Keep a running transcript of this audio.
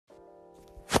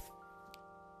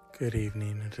Good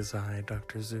evening, it is I,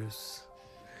 Dr. Zeus.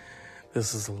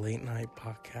 This is a late night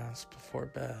podcast before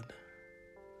bed.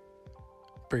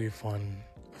 Brief one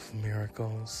of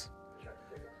miracles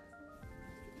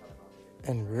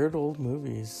and weird old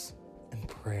movies and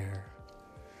prayer.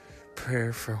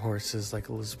 Prayer for horses like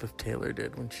Elizabeth Taylor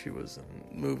did when she was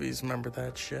in movies. Remember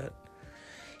that shit?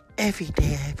 Every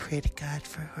day I pray to God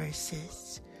for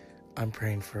horses. I'm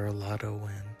praying for a lotto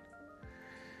win.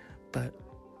 But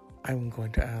I'm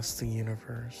going to ask the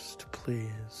universe to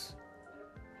please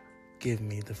give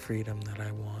me the freedom that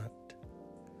I want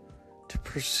to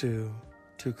pursue,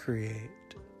 to create,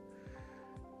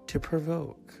 to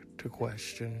provoke, to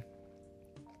question.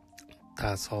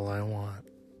 That's all I want.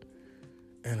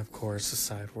 And of course, a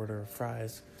side order of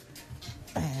fries.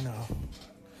 And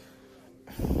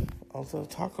although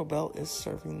Taco Bell is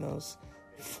serving those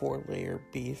 4-layer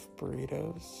beef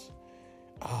burritos,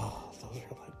 those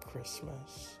are like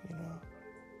Christmas, you know?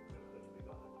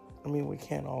 I mean, we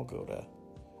can't all go to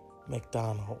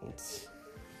McDonald's.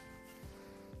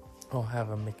 I'll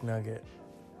have a McNugget.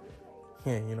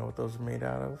 Yeah, you know what those are made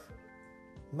out of?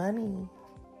 Money.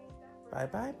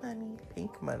 Bye-bye money.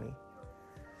 Pink money.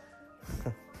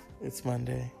 It's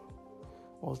Monday.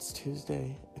 Well, it's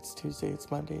Tuesday.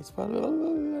 It's Monday.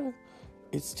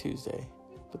 It's Tuesday.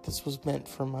 But this was meant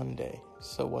for Monday.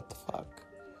 So what the fuck?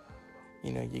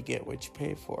 You know, you get what you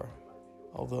pay for.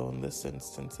 Although in this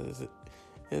instance,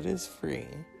 it is free.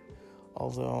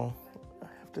 Although I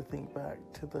have to think back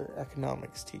to the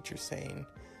economics teacher saying,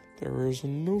 there is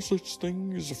no such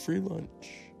thing as a free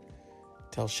lunch.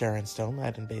 Tell Sharon Stone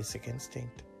that in Basic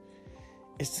Instinct.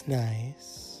 It's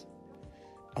nice.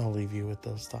 I'll leave you with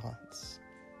those thoughts.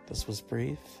 This was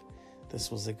brief.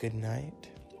 This was a good night.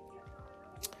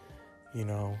 You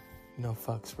know, no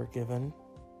fucks were given.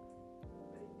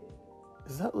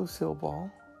 Is that Lucille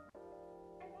Ball?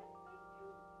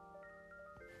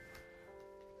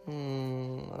 I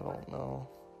don't know.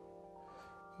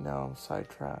 Now I'm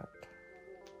sidetracked.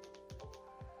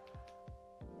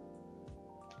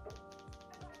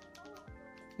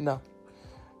 No.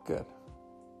 Good.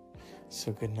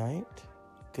 So good night.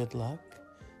 Good luck.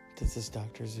 This is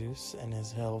Dr. Zeus, and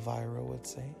as Elvira would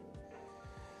say,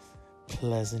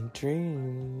 pleasant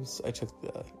dreams. I took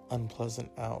the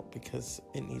unpleasant out because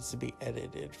it needs to be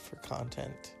edited for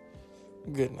content.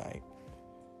 Good night.